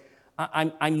so it's like,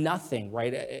 I'm nothing,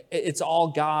 right? It's all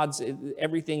God's,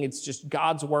 everything. It's just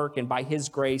God's work and by his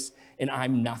grace, and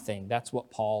I'm nothing. That's what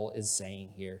Paul is saying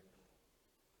here.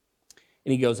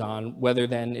 And he goes on, whether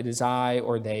then it is I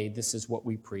or they, this is what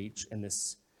we preach, and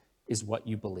this is what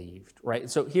you believed,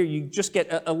 right? So here you just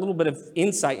get a little bit of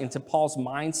insight into Paul's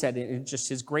mindset and just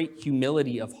his great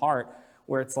humility of heart,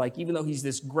 where it's like, even though he's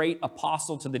this great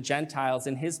apostle to the Gentiles,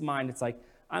 in his mind, it's like,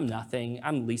 I'm nothing.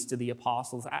 I'm least of the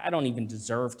apostles. I don't even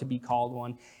deserve to be called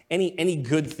one. Any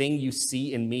good thing you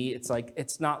see in me,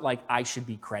 it's not like I should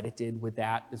be credited with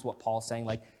that, is what Paul's saying.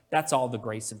 Like, that's all the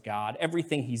grace of God.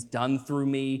 Everything he's done through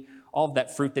me, all of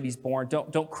that fruit that he's borne,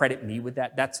 don't credit me with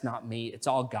that. That's not me. It's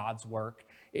all God's work.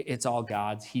 It's all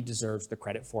God's. He deserves the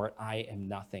credit for it. I am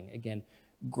nothing. Again,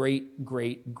 great,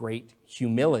 great, great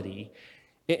humility.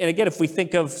 And again, if we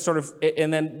think of sort of,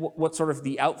 and then what sort of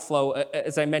the outflow,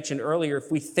 as I mentioned earlier,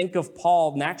 if we think of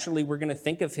Paul, naturally we're going to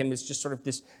think of him as just sort of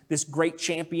this great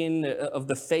champion of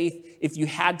the faith. If you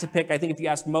had to pick, I think if you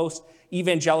asked most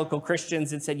evangelical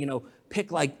Christians and said,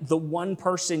 pick like the one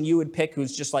person you would pick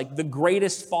who's just like the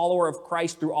greatest follower of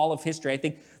Christ through all of history, I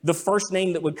think the first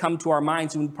name that would come to our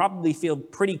minds, and we'd probably feel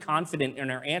pretty confident in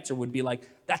our answer, would be like,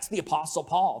 that's the Apostle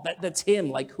Paul. That's him.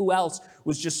 Like, who else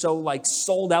was just so like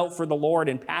sold out for the Lord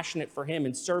and passionate for him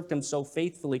and served him so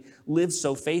faithfully, lived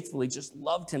so faithfully, just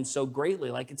loved him so greatly?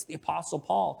 Like, it's the Apostle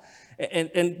Paul.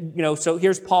 And so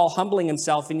here's Paul humbling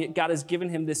himself, and yet God has given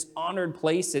him this honored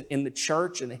place in the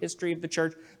church, in the history of the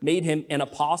church, made him an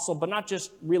apostle, but not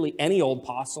just really any old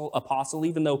apostle,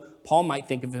 even though Paul might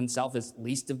think of himself as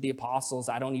least of the apostles.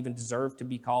 I don't even deserve to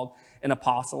be called an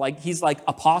apostle. Like, he's like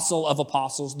apostle of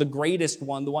apostles, the greatest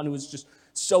one, the one who was just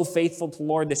so faithful to the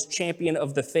Lord, this champion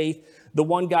of the faith, the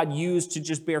one God used to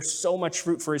just bear so much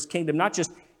fruit for his kingdom, not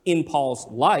just in Paul's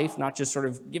life, not just sort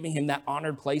of giving him that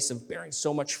honored place of bearing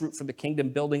so much fruit for the kingdom,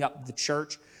 building up the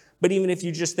church, but even if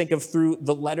you just think of through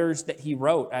the letters that he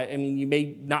wrote. I mean, you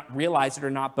may not realize it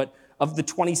or not, but of the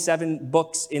 27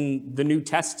 books in the New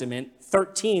Testament,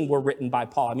 13 were written by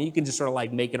Paul. I mean, you can just sort of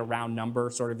like make it a round number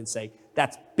sort of and say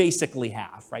that's basically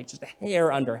half, right? Just a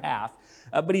hair under half.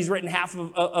 But he's written half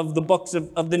of the books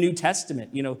of the New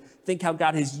Testament. Think how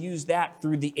God has used that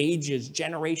through the ages,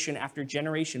 generation after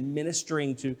generation,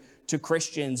 ministering to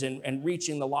Christians and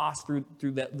reaching the lost through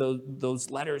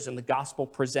those letters and the gospel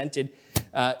presented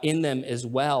in them as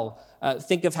well.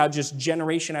 Think of how just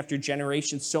generation after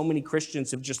generation, so many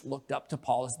Christians have just looked up to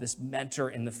Paul as this mentor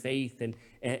in the faith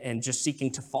and just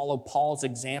seeking to follow Paul's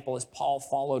example as Paul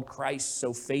followed Christ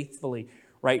so faithfully.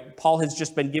 Right? Paul has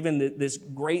just been given this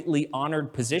greatly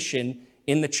honored position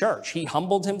in the church. He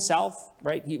humbled himself,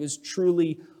 right? He was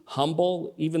truly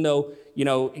humble, even though,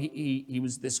 he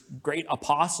was this great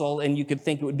apostle, and you could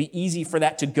think it would be easy for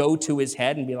that to go to his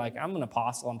head and be like, I'm an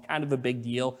apostle. I'm kind of a big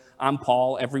deal. I'm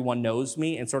Paul. Everyone knows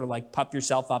me, and sort of like puff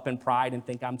yourself up in pride and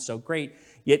think I'm so great.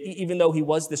 Yet, even though he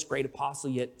was this great apostle,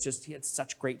 yet just he had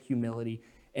such great humility.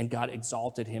 And God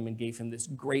exalted him and gave him this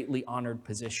greatly honored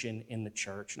position in the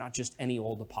church. Not just any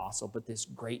old apostle, but this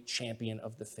great champion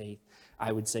of the faith.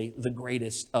 I would say the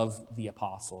greatest of the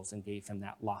apostles, and gave him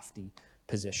that lofty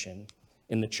position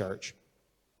in the church.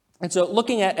 And so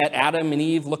looking at Adam and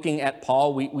Eve, looking at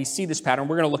Paul, we see this pattern.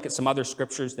 We're going to look at some other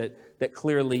scriptures that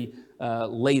clearly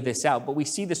lay this out. But we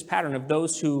see this pattern of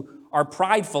those who are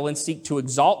prideful and seek to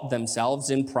exalt themselves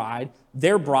in pride,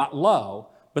 they're brought low.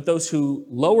 But those who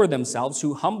lower themselves,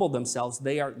 who humble themselves,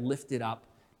 they are lifted up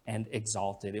and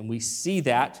exalted. And we see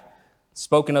that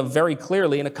spoken of very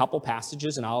clearly in a couple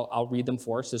passages, and I'll read them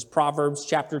for us. It's Proverbs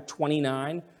chapter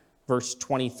 29, verse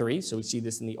 23. So we see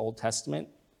this in the Old Testament.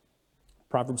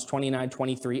 Proverbs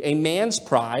 29:23, a man's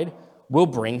pride will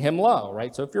bring him low,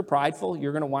 right? So if you're prideful,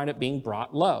 you're going to wind up being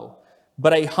brought low.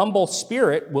 But a humble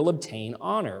spirit will obtain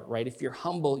honor, right? If you're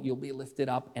humble, you'll be lifted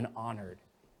up and honored.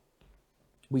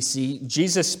 We see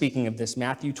Jesus speaking of this,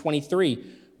 Matthew 23,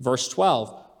 verse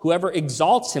 12. Whoever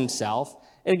exalts himself,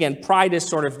 and again, pride is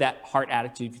sort of that heart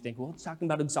attitude. If you think, well, it's talking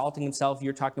about exalting himself,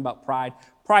 you're talking about pride.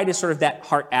 Pride is sort of that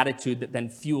heart attitude that then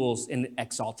fuels an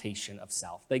exaltation of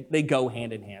self. They go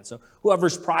hand in hand. So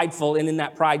whoever's prideful and in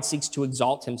that pride seeks to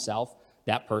exalt himself,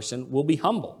 that person will be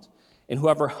humbled. And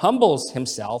whoever humbles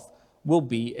himself will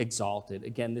be exalted.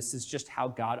 Again, this is just how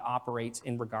God operates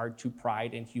in regard to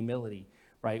pride and humility,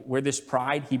 right? Where there's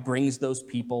pride, he brings those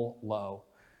people low.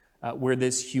 Where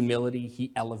there's humility,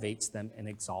 he elevates them and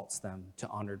exalts them to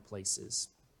honored places.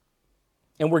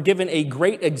 And we're given a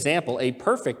great example, a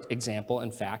perfect example,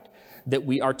 in fact, that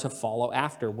we are to follow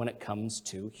after when it comes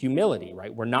to humility,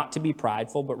 right? We're not to be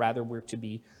prideful, but rather we're to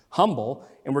be humble.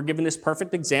 And we're given this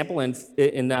perfect example in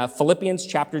Philippians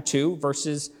chapter 2,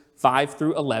 verses 5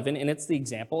 through 11, and it's the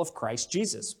example of Christ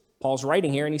Jesus. Paul's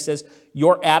writing here, and he says,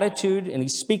 your attitude, and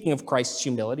he's speaking of Christ's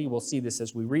humility, we'll see this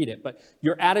as we read it, but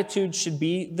your attitude should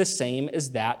be the same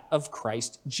as that of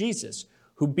Christ Jesus,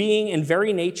 who being in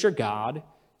very nature God,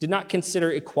 did not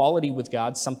consider equality with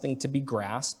God something to be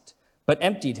grasped, but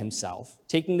emptied himself,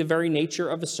 taking the very nature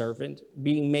of a servant,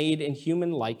 being made in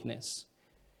human likeness.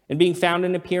 And being found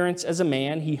in appearance as a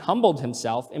man, he humbled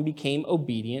himself and became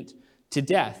obedient to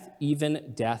death,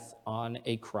 even death on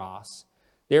a cross.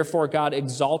 Therefore, God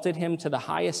exalted him to the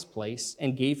highest place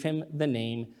and gave him the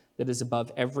name that is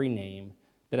above every name,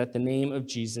 that at the name of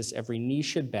Jesus every knee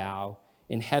should bow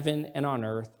in heaven and on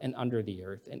earth and under the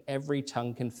earth, and every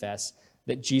tongue confess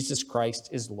that Jesus Christ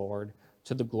is Lord,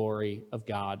 to the glory of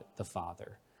God the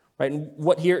Father. Right? And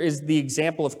what here is the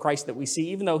example of Christ that we see,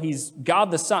 even though he's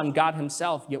God the Son, God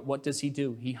himself, yet what does he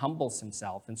do? He humbles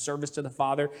himself in service to the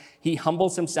Father. He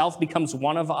humbles himself, becomes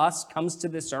one of us, comes to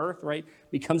this earth, right?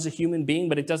 Becomes a human being,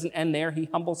 but it doesn't end there. He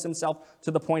humbles himself to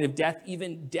the point of death,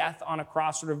 even death on a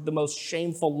cross, sort of the most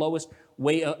shameful, lowest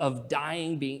way of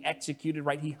dying, being executed,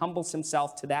 right? He humbles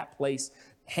himself to that place,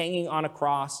 hanging on a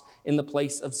cross in the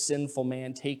place of sinful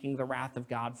man, taking the wrath of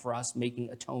God for us, making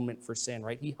atonement for sin,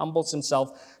 right? He humbles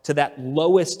himself to that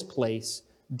lowest place,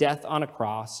 death on a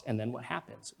cross, and then what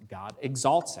happens? God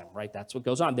exalts him, right? That's what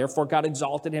goes on. Therefore, God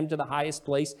exalted him to the highest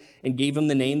place and gave him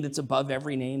the name that's above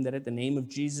every name, that at the name of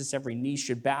Jesus, every knee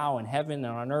should bow in heaven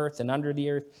and on earth and under the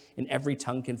earth, and every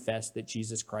tongue confess that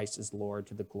Jesus Christ is Lord,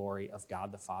 to the glory of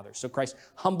God the Father. So Christ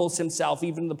humbles himself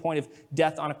even to the point of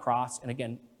death on a cross, and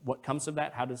again, what comes of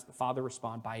that? How does the Father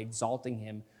respond? By exalting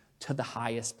him to the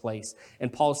highest place.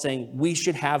 And Paul is saying we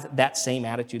should have that same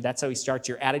attitude. That's how he starts.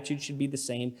 Your attitude should be the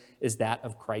same as that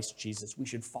of Christ Jesus. We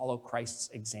should follow Christ's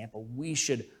example. We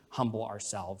should humble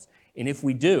ourselves. And if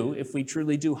we do, if we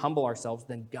truly do humble ourselves,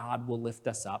 then God will lift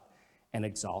us up and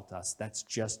exalt us. That's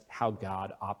just how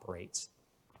God operates.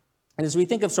 And as we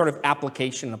think of sort of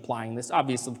application and applying this,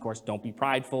 obviously, of course, don't be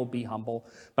prideful, be humble,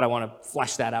 but I want to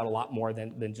flesh that out a lot more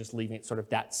than just leaving it sort of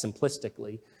that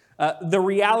simplistically. The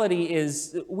reality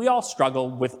is we all struggle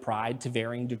with pride to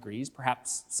varying degrees.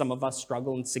 Perhaps some of us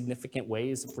struggle in significant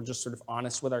ways. If we're just sort of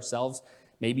honest with ourselves,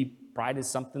 maybe pride is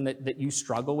something that you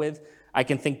struggle with. I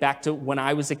can think back to when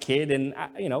I was a kid and,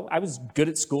 I was good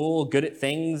at school, good at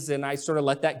things, and I sort of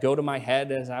let that go to my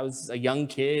head as I was a young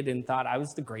kid and thought I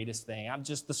was the greatest thing. I'm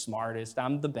just the smartest.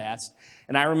 I'm the best.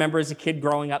 And I remember as a kid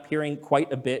growing up hearing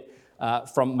quite a bit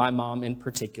from my mom in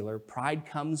particular, pride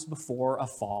comes before a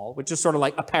fall, which is sort of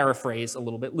like a paraphrase, a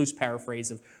little bit loose paraphrase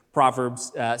of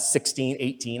Proverbs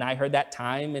 16:18. I heard that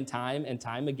time and time and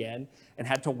time again and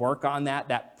had to work on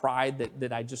that pride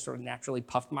that I just sort of naturally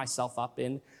puffed myself up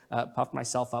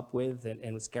with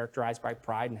and was characterized by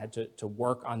pride and had to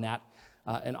work on that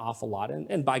an awful lot.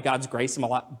 And by God's grace, I'm a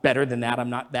lot better than that. I'm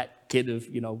not that kid of,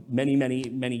 many, many,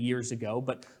 many years ago,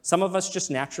 but some of us just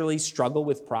naturally struggle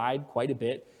with pride quite a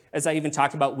bit. As I even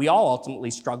talked about, we all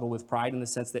ultimately struggle with pride in the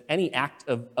sense that any act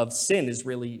of sin is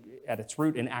really, at its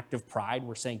root, an act of pride.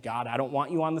 We're saying, God, I don't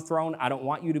want you on the throne. I don't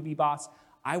want you to be boss.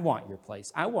 I want your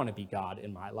place. I want to be God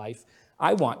in my life.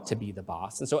 I want to be the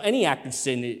boss. And so any act of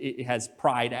sin, it has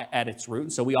pride at its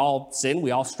root. So we all sin,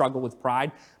 we all struggle with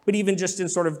pride. But even just in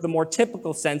sort of the more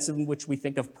typical sense in which we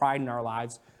think of pride in our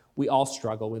lives, we all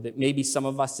struggle with it. Maybe some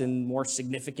of us in more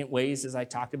significant ways, as I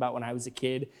talked about when I was a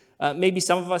kid. Maybe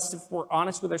some of us, if we're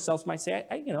honest with ourselves, might say,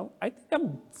 I think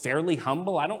I'm fairly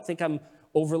humble. I don't think I'm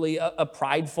overly a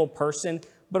prideful person.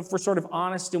 But if we're sort of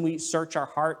honest and we search our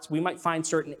hearts, we might find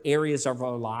certain areas of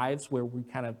our lives where we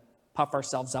kind of puff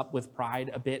ourselves up with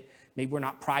pride a bit. Maybe we're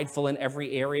not prideful in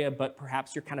every area, but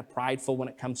perhaps you're kind of prideful when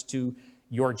it comes to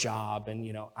your job.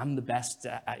 And, I'm the best,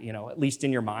 at least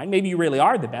in your mind. Maybe you really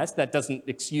are the best. That doesn't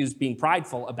excuse being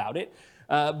prideful about it.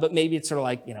 But maybe it's sort of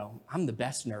like, I'm the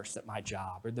best nurse at my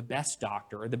job, or the best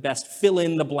doctor, or the best fill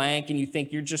in the blank, and you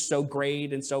think you're just so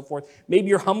great and so forth. Maybe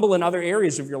you're humble in other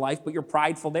areas of your life, but you're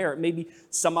prideful there. Maybe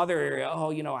some other area,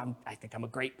 I think I'm a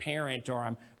great parent, or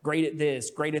I'm great at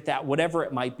this, great at that, whatever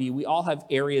it might be. We all have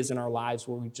areas in our lives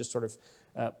where we just sort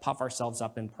of puff ourselves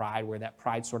up in pride, where that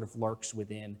pride sort of lurks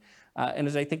within. And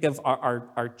as I think of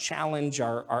our challenge,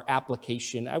 our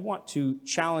application, I want to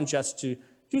challenge us to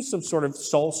do some sort of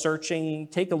soul searching,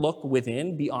 take a look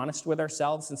within, be honest with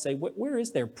ourselves and say, where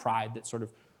is there pride that sort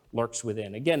of lurks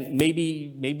within? Again,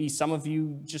 maybe some of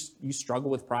you you struggle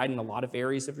with pride in a lot of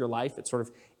areas of your life. It's sort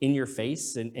of in your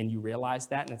face and you realize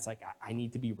that. And it's like, I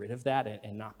need to be rid of that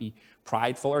and not be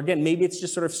prideful. Or again, maybe it's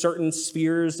just sort of certain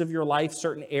spheres of your life,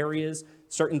 certain areas,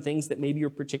 certain things that maybe you're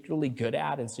particularly good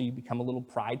at. And so you become a little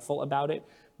prideful about it.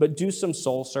 But do some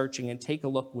soul searching and take a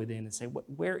look within and say,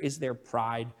 where is there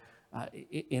pride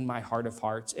in my heart of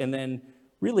hearts? And then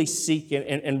really seek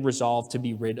and resolve to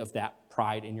be rid of that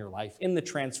pride in your life in the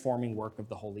transforming work of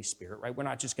the Holy Spirit, right? We're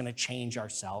not just going to change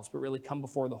ourselves, but really come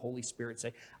before the Holy Spirit and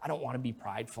say, I don't want to be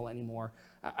prideful anymore.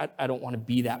 I don't want to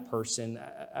be that person.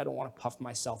 I don't want to puff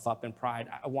myself up in pride.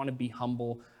 I want to be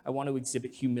humble. I want to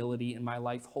exhibit humility in my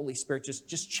life. Holy Spirit,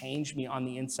 just change me on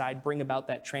the inside. Bring about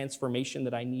that transformation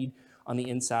that I need on the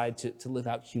inside to live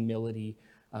out humility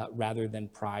rather than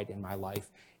pride in my life.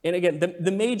 And again,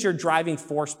 the major driving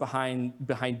force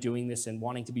behind doing this and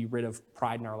wanting to be rid of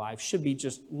pride in our lives should be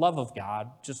just love of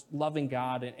God, just loving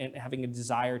God and having a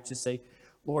desire to say,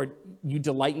 Lord, you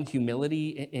delight in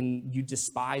humility and you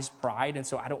despise pride. And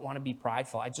so I don't want to be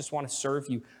prideful. I just want to serve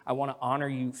you. I want to honor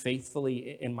you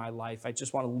faithfully in my life. I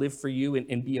just want to live for you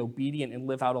and be obedient and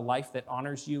live out a life that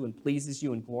honors you and pleases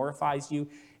you and glorifies you.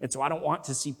 And so I don't want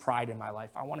to see pride in my life.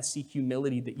 I want to see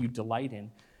humility that you delight in.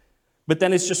 But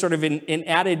then it's just sort of an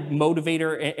added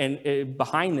motivator and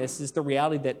behind this is the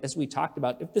reality that, as we talked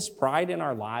about, if this pride in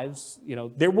our lives,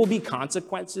 there will be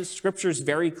consequences. Scripture is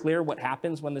very clear what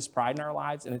happens when there's pride in our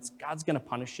lives, and it's God's going to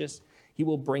punish us. He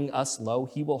will bring us low.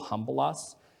 He will humble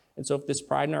us. And so if there's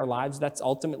pride in our lives, that's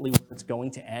ultimately where it's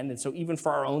going to end. And so even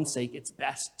for our own sake, it's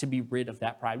best to be rid of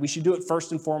that pride. We should do it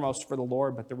first and foremost for the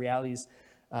Lord, but the reality is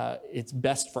it's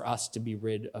best for us to be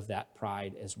rid of that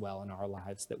pride as well in our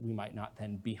lives, that we might not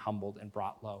then be humbled and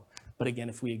brought low. But again,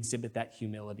 if we exhibit that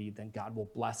humility, then God will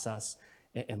bless us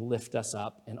and lift us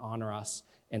up and honor us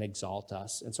and exalt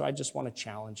us. And so I just want to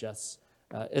challenge us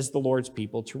as the Lord's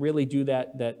people to really do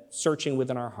that searching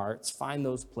within our hearts, find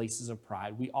those places of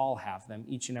pride. We all have them,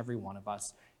 each and every one of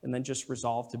us, and then just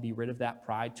resolve to be rid of that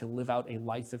pride, to live out a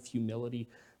life of humility.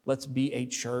 Let's be a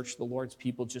church, the Lord's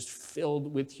people, just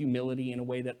filled with humility in a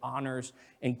way that honors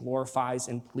and glorifies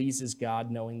and pleases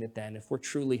God, knowing that then if we're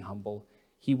truly humble,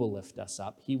 He will lift us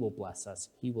up, He will bless us,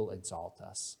 He will exalt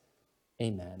us.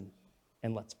 Amen.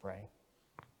 And let's pray.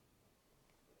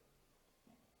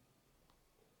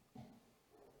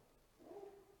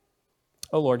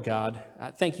 Oh, Lord God,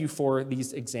 thank you for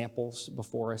these examples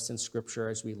before us in Scripture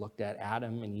as we looked at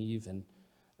Adam and Eve and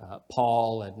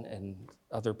Paul and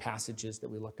other passages that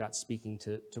we looked at speaking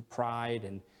to pride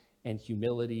and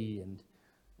humility. And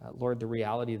Lord, the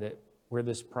reality that where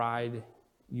there's pride,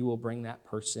 you will bring that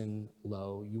person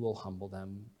low. You will humble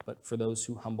them. But for those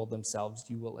who humble themselves,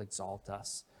 you will exalt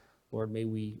us. Lord, may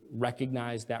we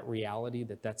recognize that reality,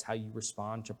 that that's how you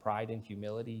respond to pride and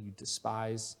humility. You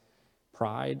despise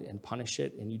pride and punish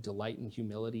it, and you delight in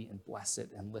humility and bless it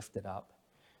and lift it up.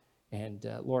 And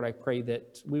Lord, I pray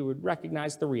that we would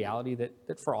recognize the reality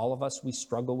that for all of us, we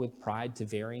struggle with pride to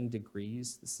varying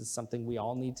degrees. This is something we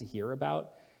all need to hear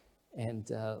about. And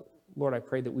Lord, I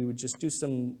pray that we would just do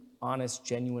some honest,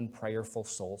 genuine, prayerful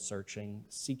soul searching,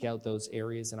 seek out those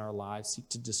areas in our lives, seek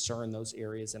to discern those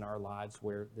areas in our lives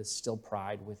where there's still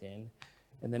pride within.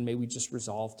 And then may we just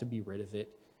resolve to be rid of it.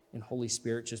 And Holy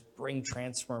Spirit, just bring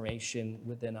transformation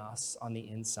within us on the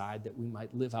inside, that we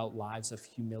might live out lives of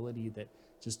humility that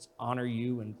just honor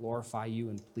you and glorify you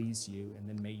and please you. And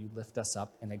then may you lift us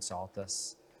up and exalt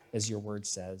us, as your word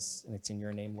says. And it's in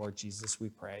your name, Lord Jesus, we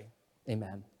pray.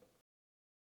 Amen.